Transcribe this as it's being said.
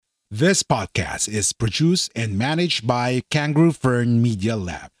This podcast is produced and managed by Kangaroo Fern Media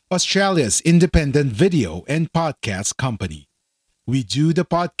Lab, Australia's independent video and podcast company. We do the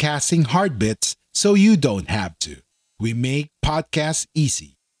podcasting hard bits so you don't have to. We make podcasts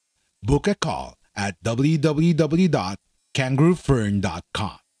easy. Book a call at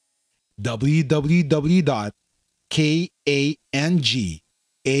www.kangaroofern.com.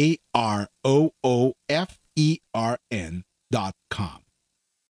 www.kangaroofern.com.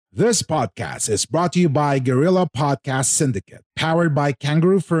 This podcast is brought to you by Guerrilla Podcast Syndicate, powered by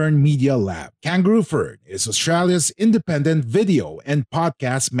Kangaroo Fern Media Lab. Kangaroo Fern is Australia's independent video and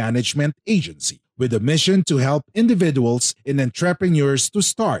podcast management agency with a mission to help individuals and entrepreneurs to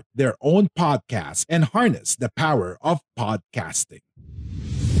start their own podcasts and harness the power of podcasting.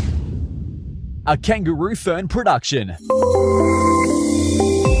 A Kangaroo Fern production. A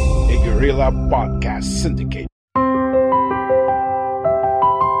Guerrilla Podcast Syndicate.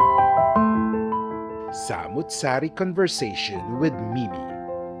 Samut-Sari Conversation with Mimi,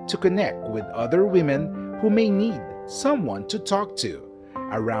 to connect with other women who may need someone to talk to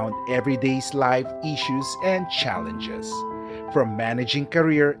around everyday's life issues and challenges, from managing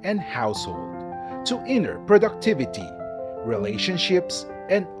career and household to inner productivity, relationships,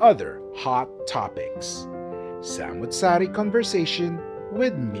 and other hot topics. Samut-Sari Conversation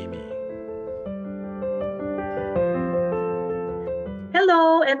with Mimi.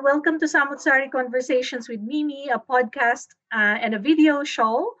 Hello, and welcome to Samut-Sari Conversations with Mimi, a podcast and a video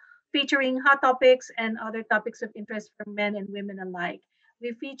show featuring hot topics and other topics of interest for men and women alike.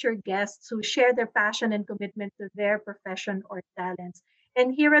 We feature guests who share their passion and commitment to their profession or talents.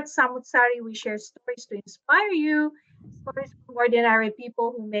 And here at Samut-Sari, we share stories to inspire you, stories from ordinary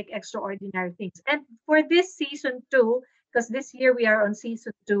people who make extraordinary things. And for this season two, because this year we are on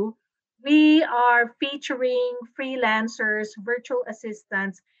season two, we are featuring freelancers, virtual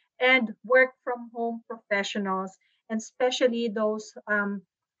assistants, and work from home professionals, and especially those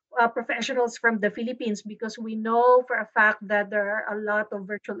professionals from the Philippines, because we know for a fact that there are a lot of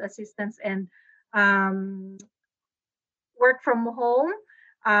virtual assistants and um, work from home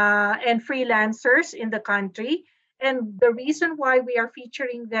and freelancers in the country. And the reason why we are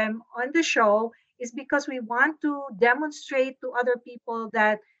featuring them on the show is because we want to demonstrate to other people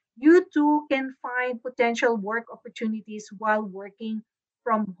that you too can find potential work opportunities while working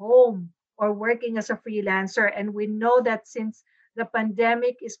from home or working as a freelancer. And we know that since the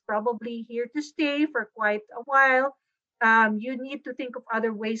pandemic is probably here to stay for quite a while, you need to think of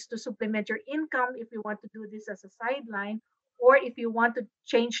other ways to supplement your income if you want to do this as a sideline, or if you want to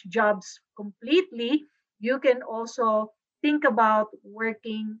change jobs completely, you can also think about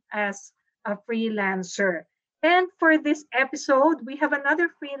working as a freelancer. And for this episode, we have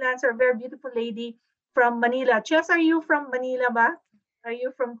another freelancer, a very beautiful lady from Manila. Chess, are you from Manila ba? Are you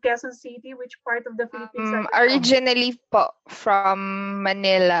from Quezon City? Which part of the Philippines are you from? Originally po from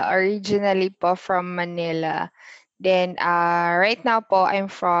Manila. Then right now po I'm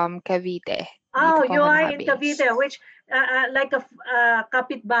from Cavite. Oh, Dito po you ako are in naka-base. Cavite, which like a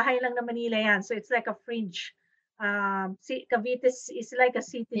kapitbahay lang ng Manila yan. So it's like a fringe. Cavite is like a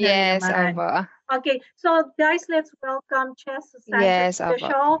city na rin Yes, naman. opo. Okay, so guys, let's welcome Chess Sanchez Yes, to the opo.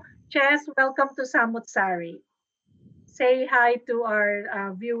 show. Chess, welcome to Samut-Sari. Say hi to our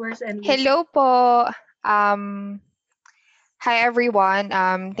viewers and listeners. Hello po. Hi everyone.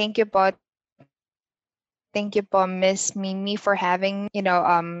 Thank you po. Thank you po, Miss Mimi, for having,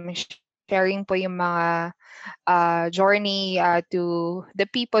 sharing po yung mga journey to the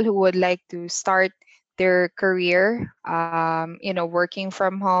people who would like to start their career, working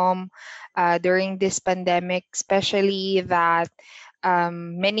from home during this pandemic, especially that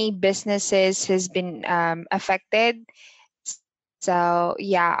many businesses has been affected. So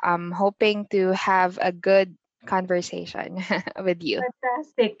yeah, I'm hoping to have a good conversation with you.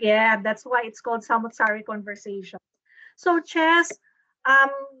 Fantastic. Yeah, that's why it's called Samut-Sari Conversation. So, Chess, um,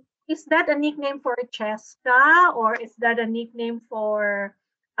 is that a nickname for Cheska, or is that a nickname for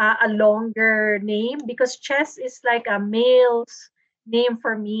a longer name? Because Chess is like a male's name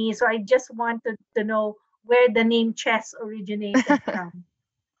for me. So I just wanted to know where the name Chess originated from.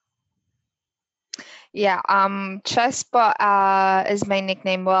 Yeah, Chess po is my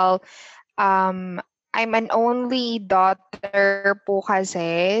nickname. Well, I'm an only daughter po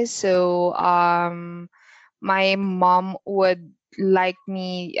kasi. So, my mom would like to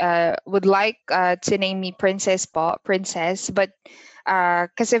name me Princess, but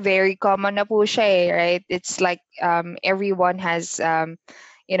kasi very common na po siya right? It's like everyone has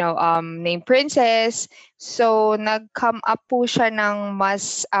named Princess. So, nag-come up po siya ng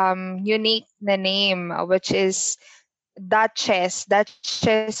mas unique na name, which is Duchess.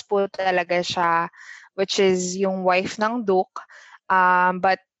 Duchess po talaga siya, which is yung wife ng Duke.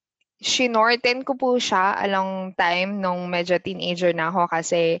 But shinorten ko po siya along time nung medyo teenager na ako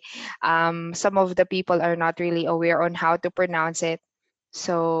kasi some of the people are not really aware on how to pronounce it.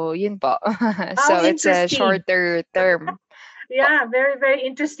 So, yun po. How So, it's a interesting. shorter term. Yeah, very, very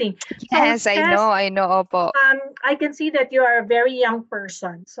interesting. So, Yes, I Tess, know, opo. I can see that you are a very young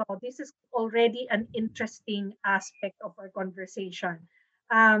person. So, this is already an interesting aspect of our conversation.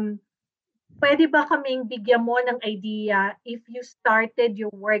 Um, Pwede ba kaming bigyan mo ng idea if you started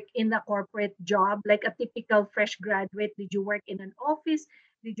your work in a corporate job, like a typical fresh graduate? Did you work in an office?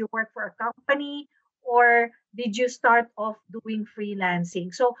 Did you work for a company? Or did you start off doing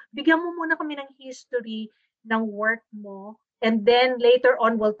freelancing? So, bigyan mo muna kami ng history ng work mo. And then later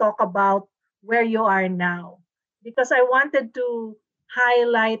on, we'll talk about where you are now. Because I wanted to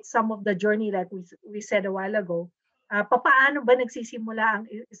highlight some of the journey that we said a while ago. Papaano ba nagsisimula ang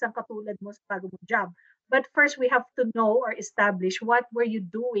isang katulad mo sa bago mong job? But first, we have to know or establish what were you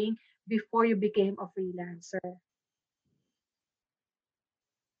doing before you became a freelancer.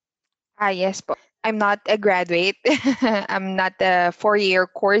 Yes po. I'm not a graduate. I'm not a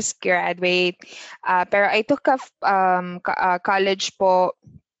 4-year course graduate. Pero I took a college po.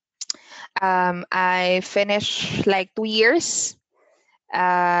 I finished like 2 years.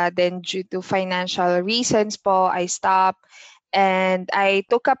 Then due to financial reasons po, I stopped. And I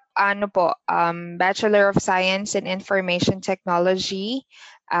took up Bachelor of Science in Information Technology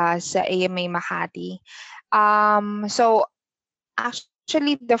sa AMA Makati. So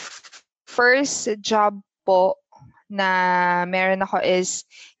actually the first job po na meron ako is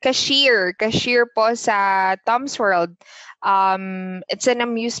cashier. Cashier po sa Tom's World. It's an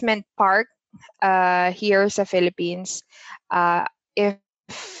amusement park here sa Philippines. If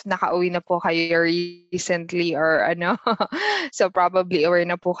nakauwi na po kayo recently or ano, so probably aware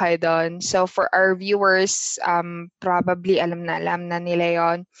na po kayo doon. So for our viewers, probably alam na nila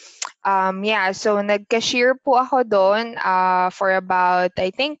yon. Yeah, so nag-cashier po ako doon for about,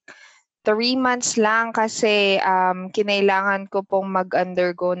 I think, 3 months lang kasi kinailangan ko pong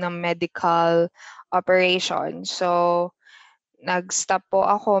mag-undergo ng medical operation. So, nag-stop po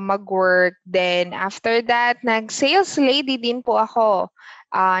ako mag-work. Then, after that, nag-sales lady din po ako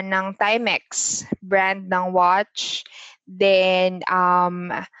ng Timex, brand ng watch. Then,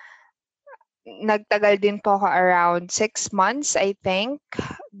 nagtagal din po ako around 6 months, I think.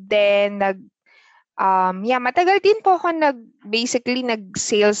 Then, matagal din po ako basically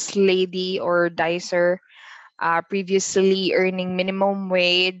nag-sales lady or dicer, previously earning minimum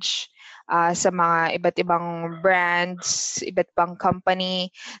wage sa mga iba't ibang brands, iba't ibang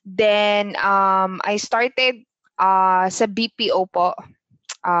company. Then, I started sa BPO po,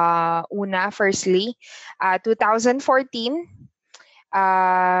 firstly, 2014.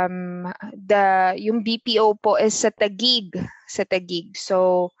 Yung BPO po is sa Taguig.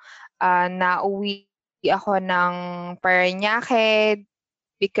 So, nauwi ako ng Parañaque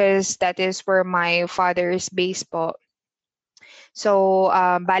because that is where my father's base po. So,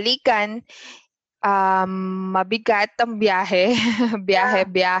 balikan, mabigat ang biyahe.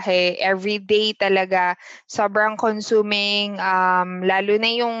 Biyahe. Every day talaga. Sobrang consuming. Lalo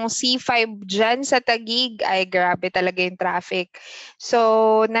na yung C5 dyan sa Taguig. Ay, grabe talaga yung traffic.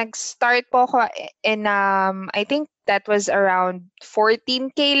 So, nag-start po ako in, I think that was around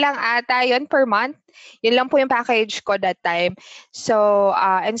 14K lang ata yun per month. Yun lang po yung package ko that time. So,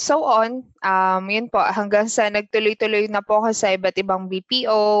 and so on. Yun po, hanggang sa nagtuloy-tuloy na po ako sa iba't ibang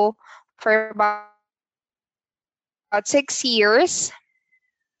BPO for about 6 years.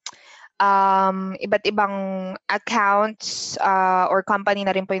 Iba't ibang accounts or company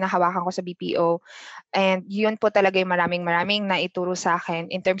na rin po yung nahawakan ko sa BPO. And yun po talaga yung maraming na ituro sa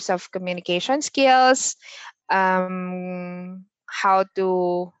akin in terms of communication skills, how to,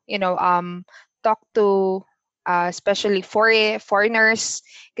 talk to especially foreigners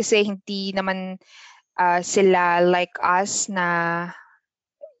kasi hindi naman sila like us na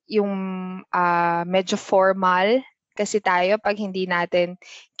yung medyo formal kasi tayo pag hindi natin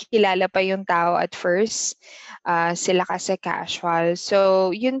kilala pa yung tao at first, sila kasi casual. So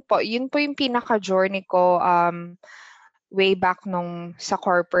yun po yung pinaka-journey ko way back nung sa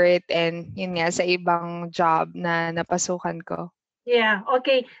corporate and yun nga sa ibang job na napasukan ko. Yeah,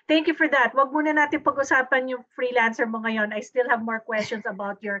 okay. Thank you for that. Wag muna natin pag-usapan yung freelancer mo ngayon. I still have more questions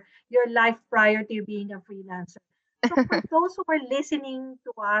about your life prior to you being a freelancer. So for those who are listening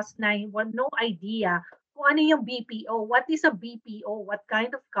to us na no idea kung ano yung BPO, what is a BPO? What kind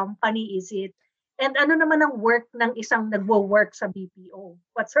of company is it? And ano naman ang work ng isang nagwo-work sa BPO?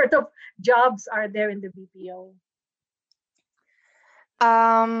 What sort of jobs are there in the BPO?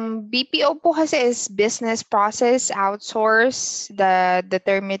 BPO po kasi is business process outsource, the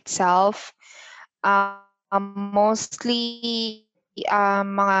term itself. Mostly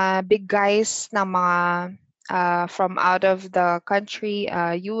mga big guys na mga from out of the country,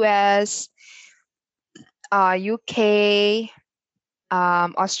 US, UK,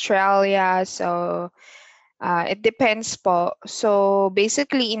 Australia. So it depends po. So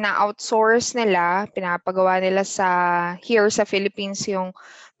basically ina-outsource nila, pinapagawa nila here sa Philippines yung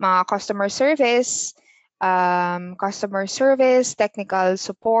mga customer service, technical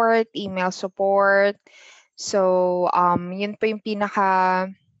support, email support. So yun po yung pinaka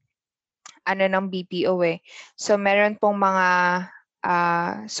ano ng BPO eh. So meron pong mga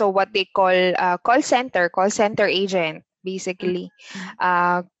so what they call call center agent basically.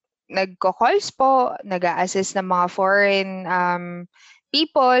 Nagko-calls po, nag-a-assist ng mga foreign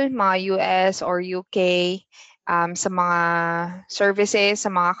people, mga US or UK sa mga services, sa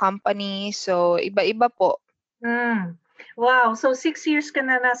mga company. So iba-iba po. Wow. So 6 years ka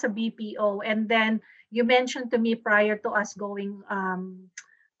na nasa BPO, and then you mentioned to me prior to us going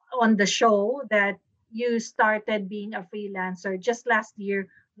on the show that you started being a freelancer just last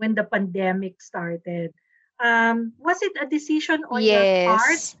year when the pandemic started. Was it a decision on your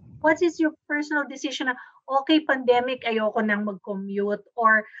part? Yes. What is your personal decision na, okay, pandemic, ayoko nang mag-commute?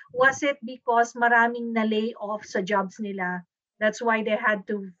 Or was it because maraming na-lay off sa jobs nila? That's why they had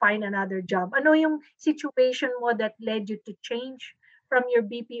to find another job. Ano yung situation mo that led you to change from your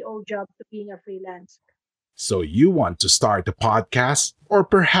BPO job to being a freelancer? So you want to start a podcast, or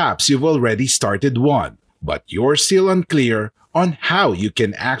perhaps you've already started one, but you're still unclear on how you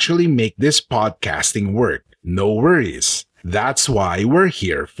can actually make this podcasting work. No worries. That's why we're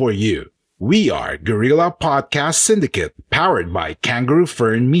here for you. We are Guerrilla Podcast Syndicate, powered by Kangaroo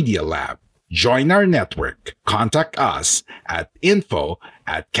Fern Media Lab. Join our network. Contact us at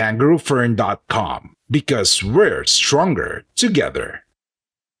info@kangaroofern.com because we're stronger together.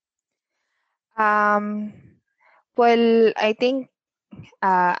 Well, I think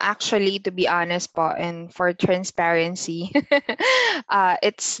actually, to be honest po, and for transparency,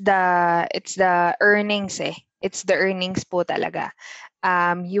 it's the earnings eh. It's the earnings po talaga.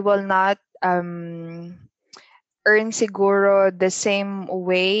 You will not earn siguro the same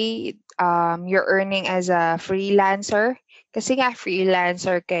way you're earning as a freelancer. Kasi nga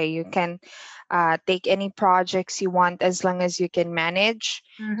freelancer kay, you can take any projects you want as long as you can manage.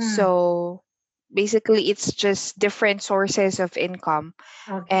 So basically it's just different sources of income.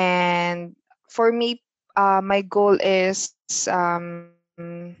 Okay. And for me, my goal is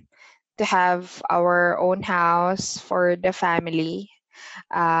to have our own house for the family.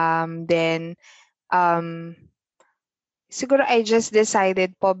 Then siguro I just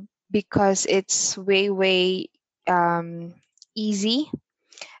decided po because it's way easy.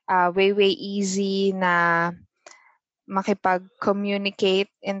 Way easy na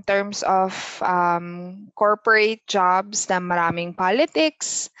makipag-communicate in terms of corporate jobs na maraming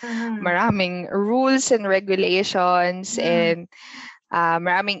politics, maraming rules and regulations, and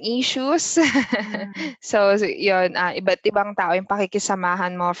maraming issues. So yun, iba't ibang tao yung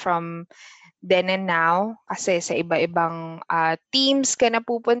pakikisamahan mo from then and now kasi sa iba-ibang teams ka na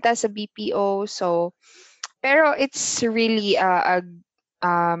pupunta sa BPO. So pero it's really a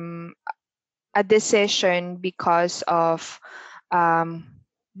decision because of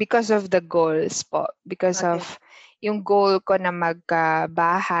the goals po, because Okay. of yung goal ko na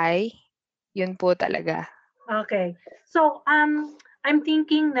magbahay, yun po talaga. Okay. So, I'm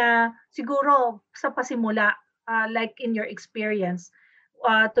thinking na siguro sa pasimula, like in your experience,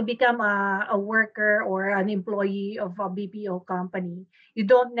 to become a worker or an employee of a BPO company, you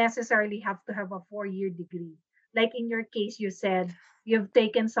don't necessarily have to have a 4-year degree. Like in your case, you said you've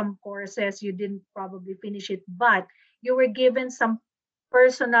taken some courses, you didn't probably finish it, but you were given some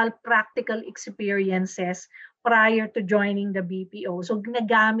personal practical experiences prior to joining the BPO. So,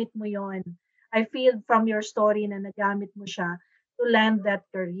 nagamit mo yon. I feel from your story na nagamit mo siya to land that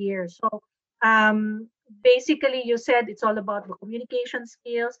career. So, basically, you said it's all about the communication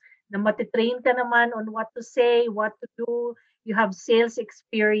skills, na matitrain ka naman on what to say, what to do. You have sales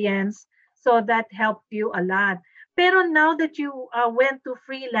experience. So, that helped you a lot. Pero now that you went to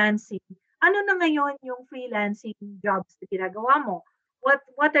freelancing, ano na ngayon yung freelancing jobs na ginagawa mo?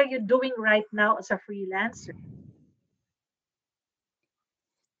 What are you doing right now as a freelancer?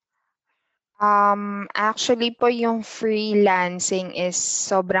 Actually po yung freelancing is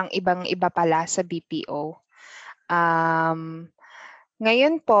sobrang ibang-iba pala sa BPO.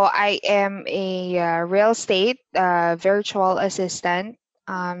 Ngayon po, I am a real estate virtual assistant.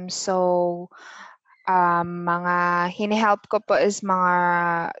 So Mga hinihelp ko po is mga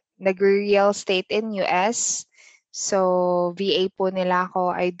nag-real estate in US. So, VA po nila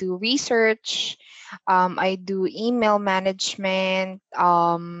ako. I do research, I do email management,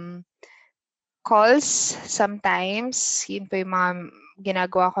 calls sometimes. Yun po yung mga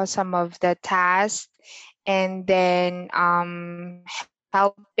ginagawa ko, some of the tasks. And then,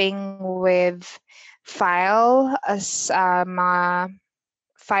 helping with file as mga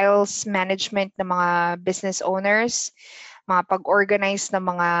files management ng mga business owners, mga pag-organize ng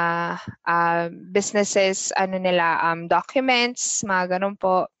mga businesses, documents, mga ganun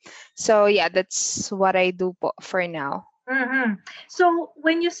po. So yeah, that's what I do po for now. Mm-hmm. So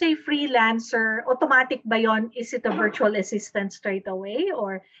when you say freelancer, automatic ba yon? Is it a virtual assistant straight away,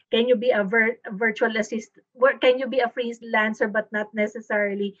 or can you be a virtual assistant? Can you be a freelancer but not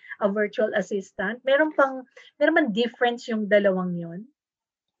necessarily a virtual assistant? Meron man difference yung dalawang yon?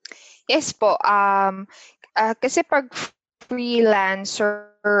 Yes po. Kasi pag freelancer,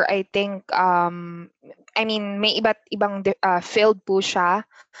 I think, may iba't ibang field po siya.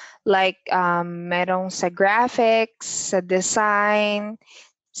 Like, merong sa graphics, sa design,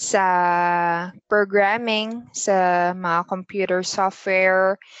 sa programming, sa mga computer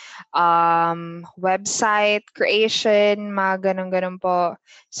software, website creation, mga ganun-ganun po.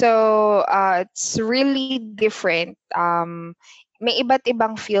 So, it's really different. May iba't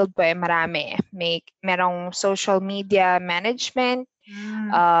ibang field po, marami. Merong social media management,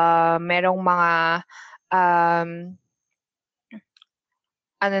 merong mga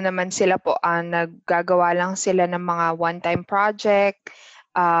naman sila po, naggagawa lang sila ng mga one-time project,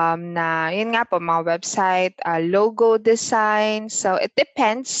 na yun nga po, mga website, logo design. So it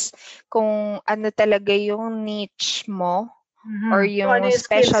depends kung ano talaga yung niche mo or yung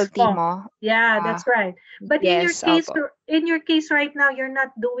specialty mo. Yeah, that's right. But yes, in your case right now, you're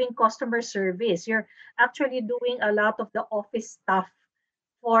not doing customer service. You're actually doing a lot of the office stuff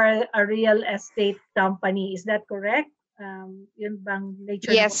for a real estate company. Is that correct? Yun bang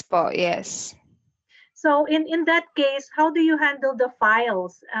nature? Yes po, yes. So in that case, how do you handle the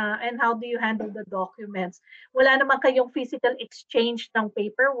files and how do you handle the documents? Wala naman kayong physical exchange ng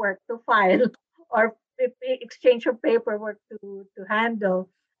paperwork to file or exchange of paperwork to handle.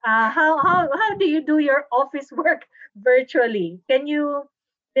 How do you do your office work virtually? Can you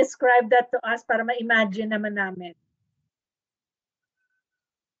describe that to us para ma-imagine naman namin?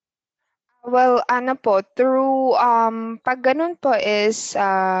 Well, through pag ganun po is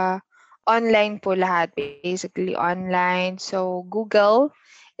online po lahat, basically online. So Google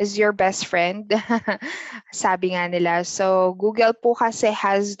is your best friend. Sabi nga nila. So Google po kasi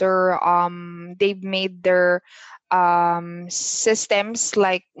has their they've made their systems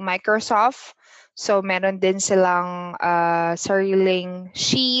like Microsoft. So meron din silang sariling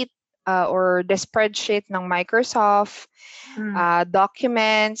sheet or the spreadsheet ng Microsoft,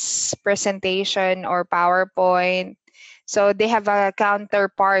 documents, presentation, or PowerPoint. So they have a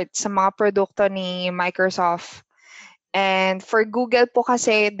counterpart sa mga produkto ni Microsoft. And for Google po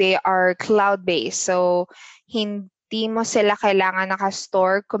kasi, they are cloud-based. So hindi mo sila kailangan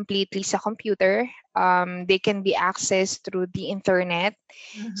nakastore completely sa computer. They can be accessed through the internet.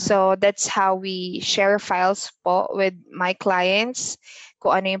 So that's how we share files po with my clients.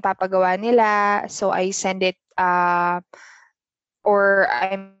 Kung ano yung papagawa nila. So I send it or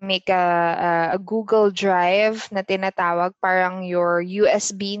I make a Google Drive na tinatawag, parang your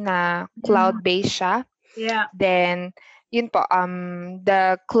USB na cloud-based siya. Yeah. Then, yun po,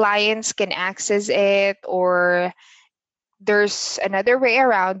 the clients can access it, or there's another way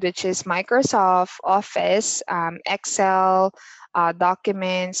around, which is Microsoft Office, Excel,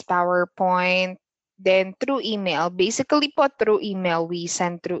 documents, PowerPoint, then through email. Basically po, through email, we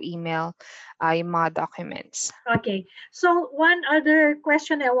send through email yung mga documents. Okay. So one other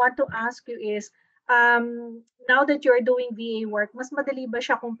question I want to ask you is, now that you're doing VA work, mas madali ba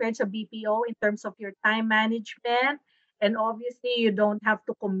siya compared sa BPO in terms of your time management? And obviously, you don't have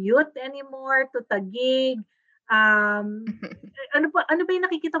to commute anymore to Taguig. Ano ba yung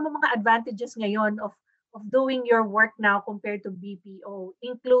nakikita mo mga advantages ngayon of doing your work now compared to BPO,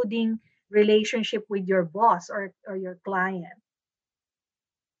 including relationship with your boss or your client?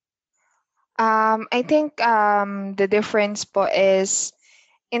 I think the difference po is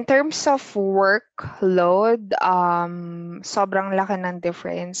in terms of workload, sobrang laki ng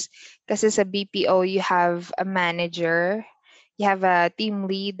difference. Kasi sa BPO, you have a manager, you have a team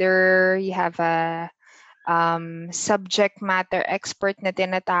leader, you have a subject matter expert na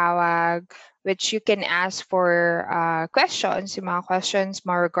tinatawag, which you can ask for questions, yung mga questions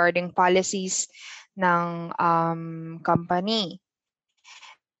more regarding policies ng company.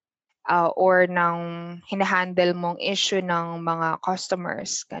 or ng hinahandle mong issue ng mga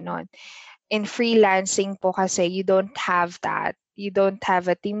customers, ganon. In freelancing po kasi, you don't have that. You don't have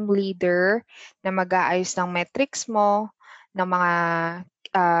a team leader na mag-aayos ng metrics mo, ng mga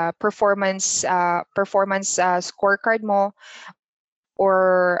performance scorecard mo,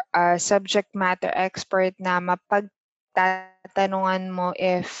 or subject matter expert na mapagtatanungan mo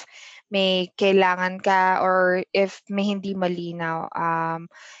if may kailangan ka or if may hindi malinaw.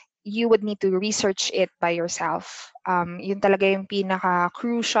 You would need to research it by yourself. Yun talaga yung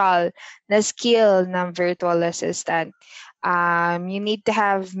pinaka-crucial na skill ng virtual assistant. You need to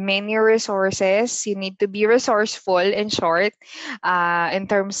have many resources. You need to be resourceful, in short, in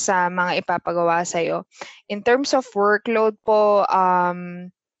terms sa mga ipapagawa sa'yo. In terms of workload po,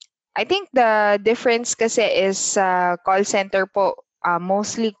 I think the difference kasi is call center po,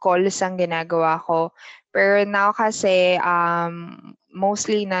 mostly calls ang ginagawa ko. Pero now kasi,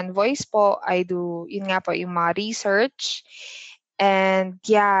 mostly non-voice po, I do, yun nga po, yung mga research. And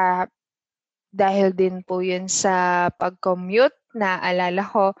yeah, dahil din po yun sa pag-commute, naalala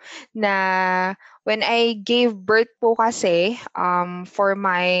ko na when I gave birth po kasi for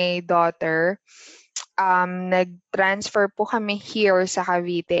my daughter, nag-transfer po kami here sa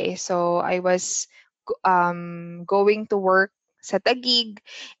Cavite. So I was going to work sa Taguig,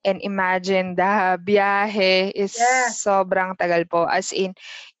 and imagine the biyahe is Yes. sobrang tagal po. As in,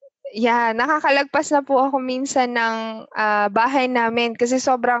 yeah, nakakalagpas na po ako minsan ng bahay namin kasi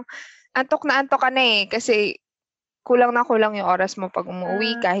sobrang antok na antok ka na eh. Kasi kulang na kulang yung oras mo pag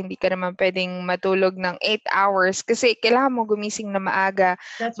umuwi ka. Hindi ka naman pwedeng matulog ng 8 hours kasi kailangan mo gumising na maaga.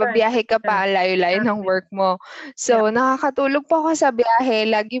 That's right. Babiyahe ka pa, layo-layo ng work mo. So, nakakatulog po ako sa biyahe.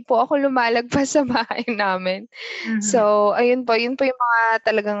 Lagi po ako lumalagpas sa bahay namin. So, ayun po. Yun po yung mga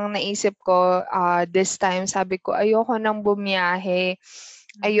talagang naisip ko this time. Sabi ko, ayoko nang bumiyahe.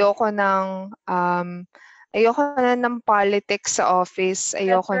 Ayoko na ng politics sa office.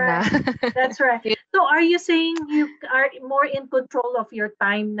 Ayoko na. That's right. So are you saying you are more in control of your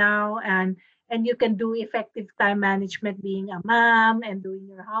time now, and you can do effective time management being a mom and doing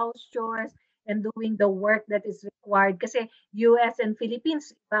your house chores and doing the work that is required? Kasi US and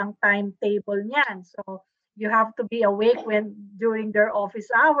Philippines, ibang timetable niyan. So you have to be awake when during their office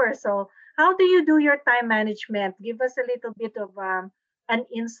hours. So how do you do your time management? Give us a little bit of an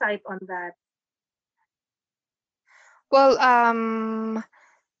insight on that. Well,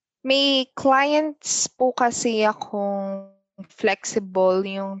 may clients po kasi akong flexible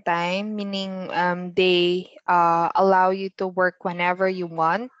yung time, meaning they allow you to work whenever you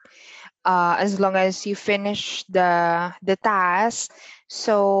want, as long as you finish the task.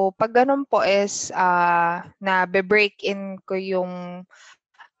 So pag ganun po is na break in ko yung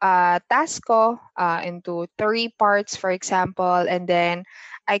task ko into 3 parts, for example, and then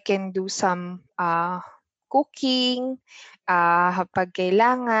I can do some cooking pag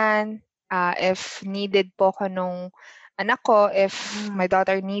kailangan, if needed po ko nung anak ko, if my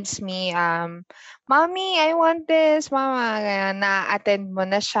daughter needs me, Mommy, I want this, Mama, na-attend mo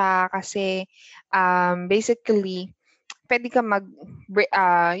na siya kasi basically, pwede ka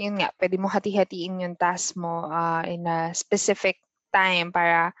yun nga, pwede mo hati-hatiin yung task mo in a specific time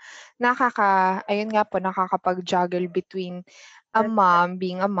para ayun nga po, nakakapag-juggle between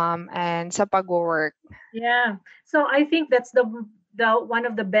being a mom and sa pag-work. Yeah. So I think that's the one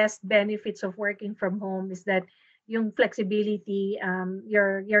of the best benefits of working from home is that yung flexibility,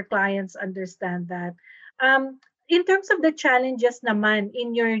 your clients understand that. In terms of the challenges naman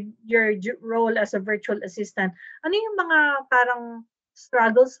in your role as a virtual assistant, ano yung mga parang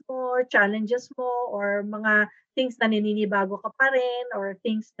struggles mo, challenges mo, or mga things na naninibago ka pa rin, or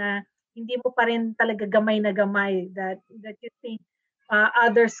things na hindi mo pa rin talaga gamay na gamay that you think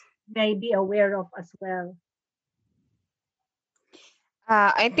others may be aware of as well?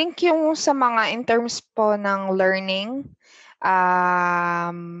 I think yung sa mga in terms po ng learning,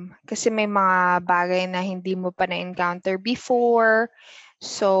 kasi may mga bagay na hindi mo pa na-encounter before.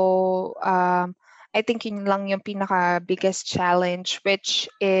 So, I think yun lang yung pinaka-biggest challenge,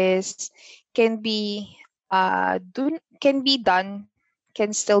 which is can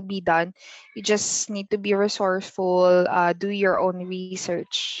still be done. You just need to be resourceful, do your own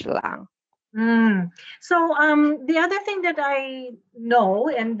research lang. So the other thing that I know,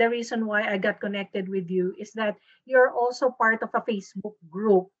 and the reason why I got connected with you, is that you're also part of a Facebook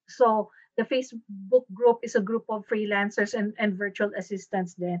group. So the Facebook group is a group of freelancers and virtual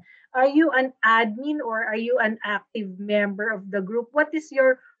assistants then. Are you an admin or are you an active member of the group? What is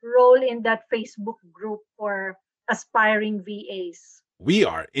your role in that Facebook group for aspiring VAs? We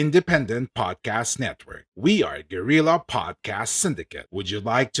are Independent Podcast Network. We are Guerrilla Podcast Syndicate. Would you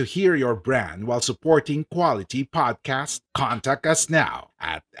like to hear your brand while supporting quality podcasts? Contact us now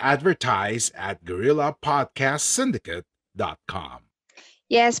at advertise@guerrillapodcastsyndicate.com.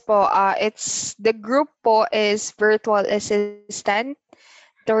 Yes po, it's the group po is Virtual Assistant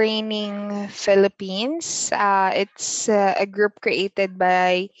Training Philippines. It's a group created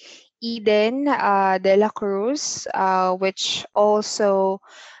by Eden De La Cruz, which also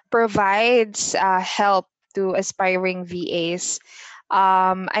provides help to aspiring VAs.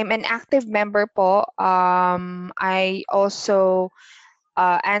 I'm an active member po. I also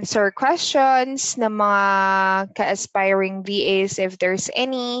answer questions ng mga ka-aspiring VAs if there's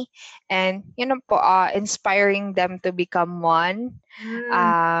any, and po, inspiring them to become one.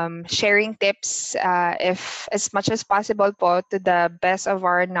 Sharing tips if as much as possible po to the best of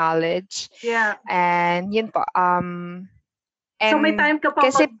our knowledge. Yeah. And yun po. So may time ka pa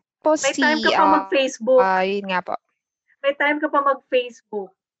kasi po may time ka pa mag-Facebook. Yun nga po. May time ka pa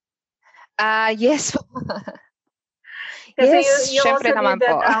mag-Facebook. Yes po. Kasi Yes, you also syempre naman need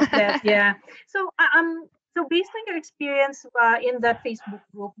that po. outlet. Yeah. So based on your experience in that Facebook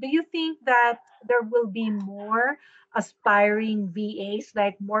group, do you think that there will be more aspiring VAs,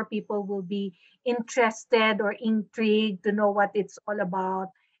 like more people will be interested or intrigued to know what it's all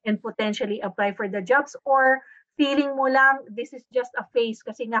about and potentially apply for the jobs, or feeling mo lang this is just a phase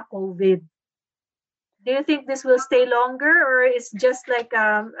kasi nga COVID? Do you think this will stay longer, or it's just like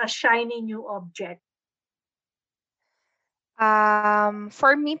a shiny new object?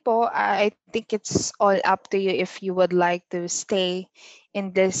 For me po, I think it's all up to you if you would like to stay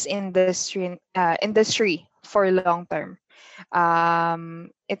in this industry for long term.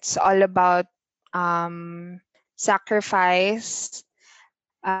 It's all about sacrifice,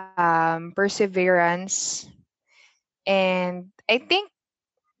 perseverance, and I think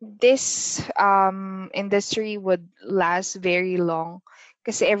this industry would last very long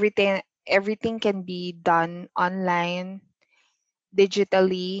because everything can be done online,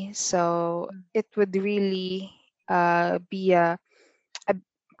 digitally, so it would really be a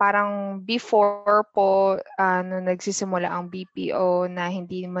parang before po nung nagsisimula ang BPO na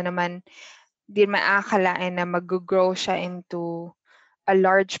hindi maakalain na mag-grow siya into a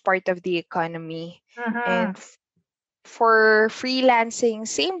large part of the economy. And for freelancing,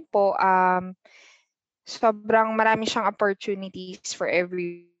 same po, sobrang marami siyang opportunities for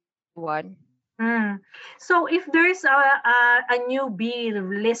everyone. So if there's a newbie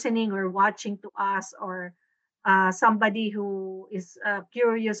listening or watching to us, or somebody who is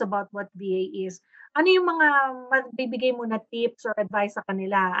curious about what VA is, ano yung mga magbibigay mo na tips or advice sa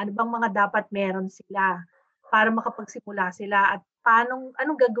kanila? Ano bang mga dapat meron sila para makapagsimula sila, at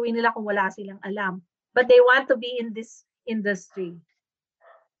anong gagawin nila kung wala silang alam but they want to be in this industry?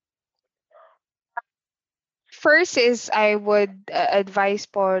 First is I would advise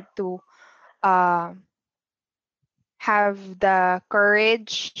po to have the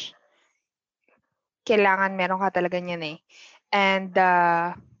courage. Kailangan meron ka talaga niyan eh. And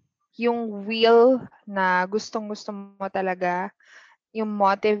yung will na gustong-gusto mo talaga, yung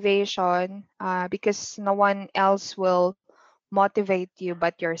motivation, because no one else will motivate you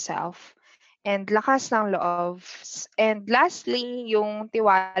but yourself. And lakas ng loob. And lastly, yung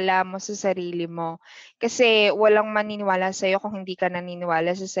tiwala mo sa sarili mo. Kasi walang maniniwala sa'yo kung hindi ka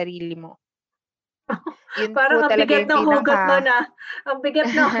naniniwala sa sarili mo. Yun Parang po ang talaga bigat yung ng hugot nun Ang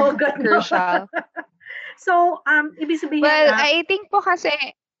bigat ng hugot nun. crucial. So, ibig sabihin Well, I think po kasi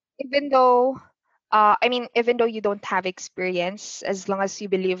even though you don't have experience, as long as you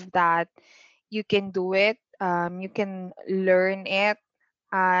believe that you can do it, you can learn it,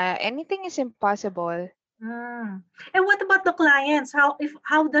 anything is impossible. And what about the clients? How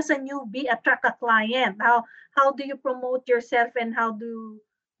does a newbie attract a client? How do you promote yourself, and how do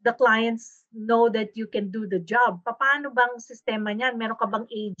the clients know that you can do the job? Paano bang sistema niyan? Meron ka bang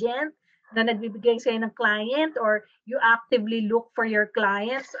agent na nagbibigay sa'yo ng client, or you actively look for your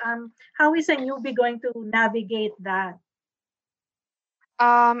clients? How is a newbie going to navigate that?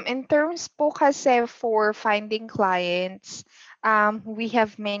 In terms po kasi for finding clients, we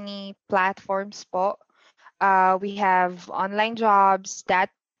have many platforms po. We have online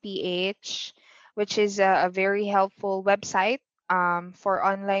jobs.ph, which is a very helpful website for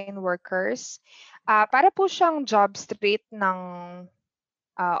online workers. Para po siyang job street ng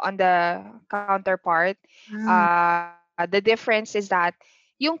on the counterpart. The difference is that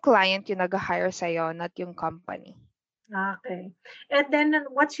yung client yung nag-hire sa'yo, not yung company. Okay. And then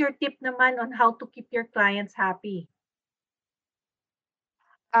what's your tip naman on how to keep your clients happy?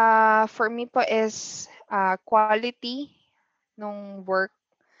 For me po is quality nung work,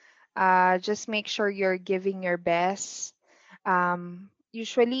 just make sure you're giving your best.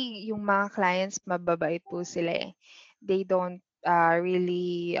 Usually, yung mga clients, mababait po sila eh. They don't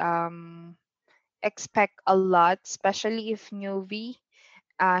really expect a lot, especially if newbie.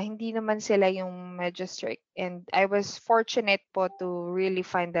 Hindi naman sila yung medyo strict. And I was fortunate po to really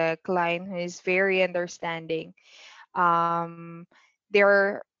find a client who is very understanding. Um,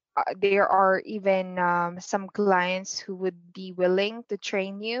 there are even some clients who would be willing to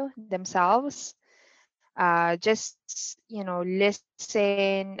train you themselves. Just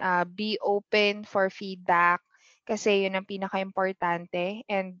listen, be open for feedback kasi yun ang pinaka-importante.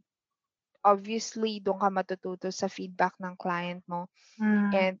 And obviously, doon ka matututo sa feedback ng client mo.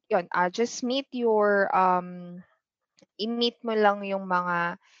 Mm. And yun, just i-meet mo lang yung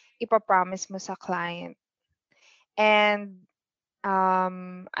mga ipapromise mo sa client. And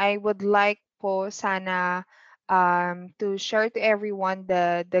I would like po sana to share to everyone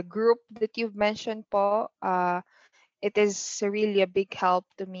the group that you've mentioned po. It is really a big help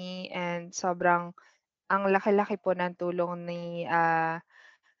to me, and sobrang ang laki-laki po ng tulong ni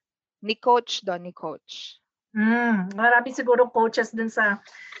Coach Don, ni Coach. Marami siguro coaches dun sa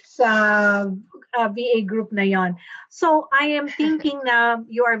VA group na yon. So I am thinking na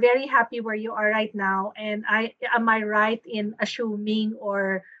you are very happy where you are right now, and am I right in assuming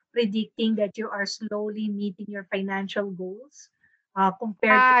or predicting that you are slowly meeting your financial goals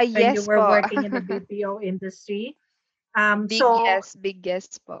compared to when you Yes were po. working in the BPO industry? Big So yes, big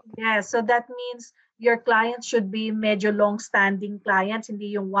yes po. yeah, so that means your clients should be medyo long-standing clients,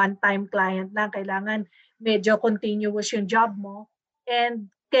 hindi yung one-time client lang. Kailangan medyo continuous yung job mo.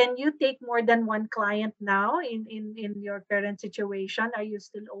 And can you take more than one client now in your current situation? Are you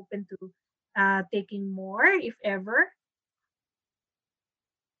still open to taking more, if ever?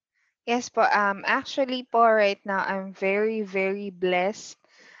 Yes po. Actually po right now I'm very very blessed.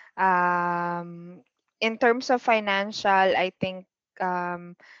 Um, in terms of financial, I think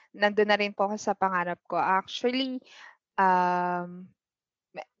nandun na rin po ako sa pangarap ko. Actually, um,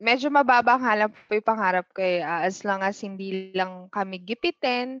 medyo mababa nga lang po yung pangarap ko eh. As long as hindi lang kami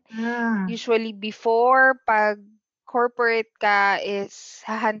gipitin. Mm. Usually before, pag corporate ka is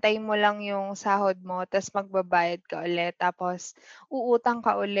hahantayin mo lang yung sahod mo tapos magbabayad ka ulit tapos uutang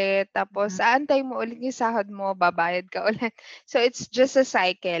ka ulit tapos Mhm. aantayin mo ulit yung sahod mo babayad ka ulit. So it's just a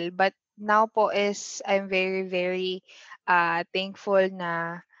cycle, but now po is I'm very very thankful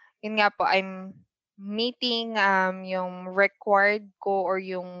na yun nga po I'm meeting yung required ko or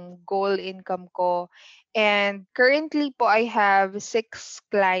yung goal income ko. And currently po I have 6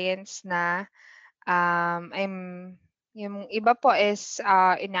 clients na. I'm yung iba po is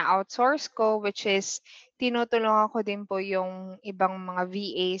ina-outsource ko, which is tinutulungan ko din po yung ibang mga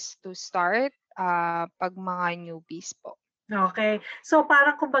VAs to start pag mga newbies po. Okay. So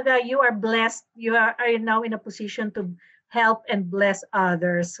parang kumbaga you are blessed, are now in a position to help and bless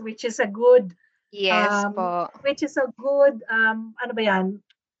others, which is a good Yes po. ano ba yan,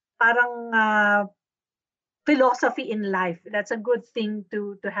 parang philosophy in life. That's a good thing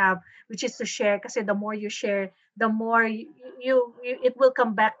to have, which is to share. Kasi the more you share, the more it will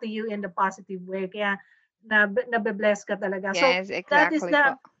come back to you in the positive way. Kaya nabe-bless ka talaga. So Yes, that is exactly the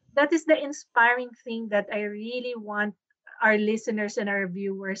po. that is the inspiring thing that I really want our listeners and our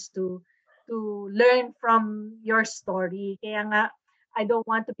viewers to learn from your story. Kaya nga I don't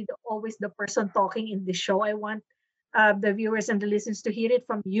want to be always the person talking in the show. I want the viewers and the listeners to hear it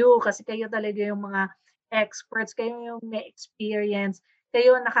from you kasi kayo talaga yung mga experts, kayo yung may experience,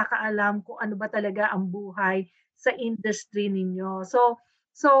 kayo nakakaalam kung ano ba talaga ang buhay sa industry ninyo. So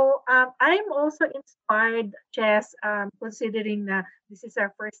I'm also inspired, Chess, considering na this is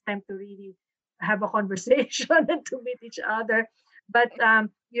our first time to really have a conversation and to meet each other. But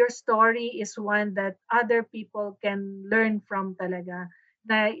your story is one that other people can learn from talaga.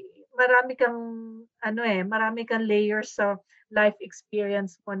 Na marami kang marami kang layers of life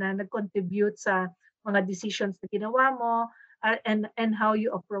experience mo na nag-contribute sa mga decisions na ginawa mo and how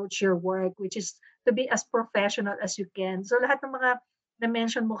you approach your work, which is to be as professional as you can. So lahat ng mga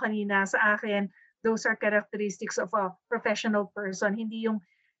na-mention mo kanina sa akin, those are characteristics of a professional person. Hindi yung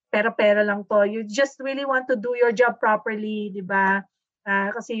pera-pera lang to. You just really want to do your job properly, di ba?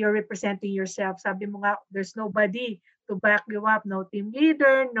 Kasi you're representing yourself. Sabi mo nga, there's nobody to back you up. No team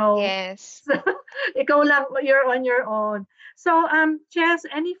leader, no. Yes. So, ikaw lang, you're on your own. So, Chess,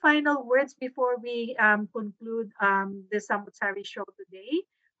 any final words before we conclude the Samutsari show today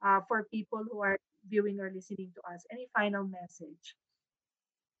for people who are viewing or listening to us? Any final message?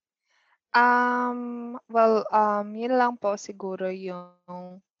 Well, yun lang po siguro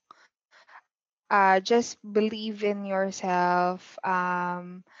yung just believe in yourself.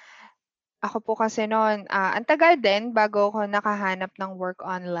 Ako po kasi noon, ang tagal din bago ako nakahanap ng work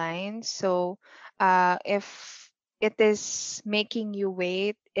online. So, if it is making you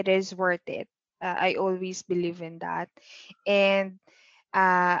wait, it is worth it. I always believe in that. And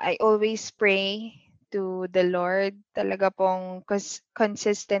I always pray to the Lord. Talaga pong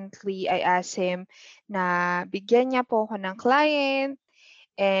consistently I ask Him na bigyan niya po ako ng client.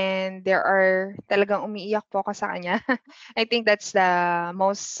 And there are talagang umiiyak po ako sa kanya. I think that's the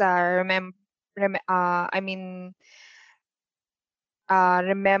most I mean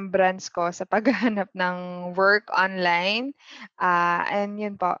remembrance ko sa paghahanap ng work online. And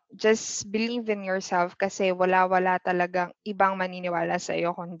yun po, just believe in yourself kasi wala talagang ibang maniniwala sa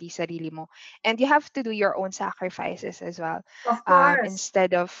iyo kundi sarili mo. And you have to do your own sacrifices as well. Of course.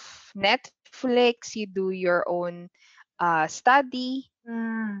 Instead of Netflix, you do your own study.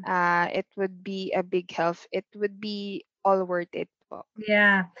 It would be a big help. It would be all worth it po.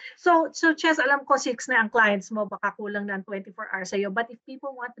 Yeah. So Chess, alam ko 6 na ang clients mo, baka kulang na ang 24 hours sa'yo. But if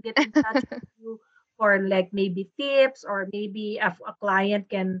people want to get in touch with you for like maybe tips or maybe if a client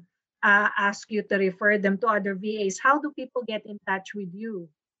can ask you to refer them to other VAs, how do people get in touch with you?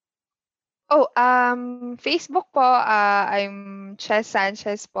 Oh, Facebook po, I'm Chess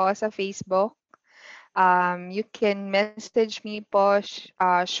Sanchez po sa Facebook. You can message me po,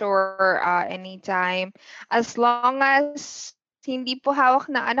 sure, anytime. As long as hindi po hawak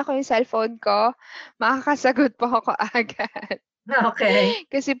ng anak ko yung cellphone ko, makakasagot po ako agad. Okay.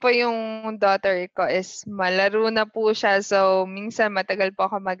 Kasi po yung daughter ko is malaro na po siya. So, minsan matagal po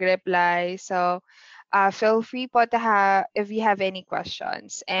ako mag-reply. So, feel free po to if you have any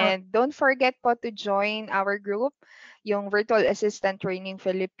questions. And don't forget po to join our group, yung Virtual Assistant Training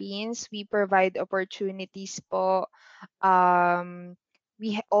Philippines. We provide opportunities po.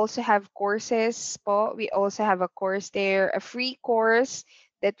 We also have courses po. We also have a course there, a free course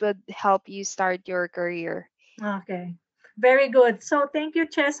that would help you start your career. Okay. Very good. So thank you,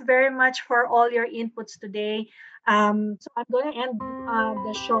 Chess, very much for all your inputs today. So I'm going to end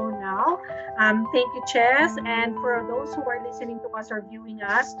the show now. Thank you, Chess. And for those who are listening to us or viewing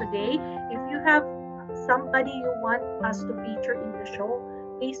us today, if you have somebody you want us to feature in the show,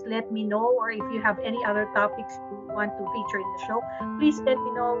 please let me know. Or if you have any other topics you want to feature in the show, please let me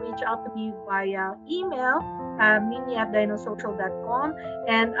know. Reach out to me via email, mimi@dinosocial.com.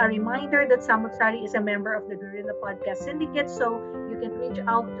 And a reminder that Samut Sari is a member of the Guerrilla Podcast Syndicate, so you can reach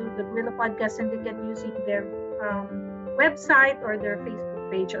out to the Guerrilla Podcast Syndicate using their website or their Facebook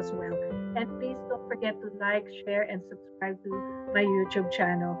page as well. And please don't forget to like, share, and subscribe to my YouTube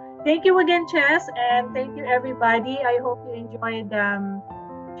channel. Thank you again, Chess, and thank you, everybody. I hope you enjoyed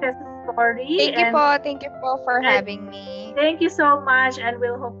Chess's story. Thank you po for having me. Thank you so much, and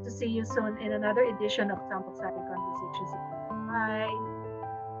we'll hope to see you soon in another edition of Samut Sari Conversations. Bye.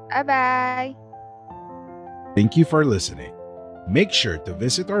 Bye-bye. Thank you for listening. Make sure to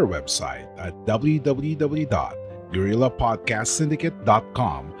visit our website at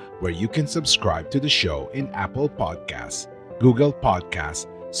www.guerrillapodcastsyndicate.com, where you can subscribe to the show in Apple Podcasts, Google Podcasts,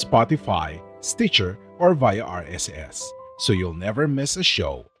 Spotify, Stitcher, or via RSS, so you'll never miss a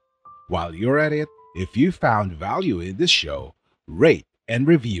show. While you're at it, if you found value in this show, rate and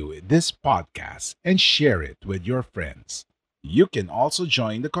review this podcast and share it with your friends. You can also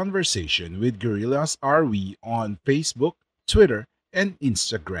join the conversation with Guerrillas RV on Facebook, Twitter, and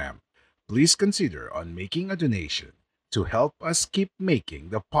Instagram. Please consider on making a donation to help us keep making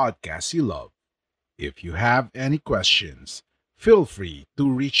the podcast you love. If you have any questions, feel free to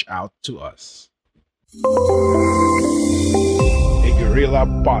reach out to us. A Guerrilla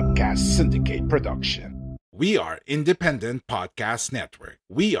Podcast Syndicate production. We are Independent Podcast Network.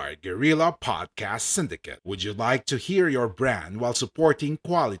 We are Guerrilla Podcast Syndicate. Would you like to hear your brand while supporting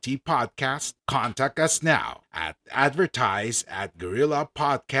quality podcasts? Contact us now at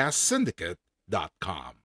advertise@guerrillapodcastsyndicate.com.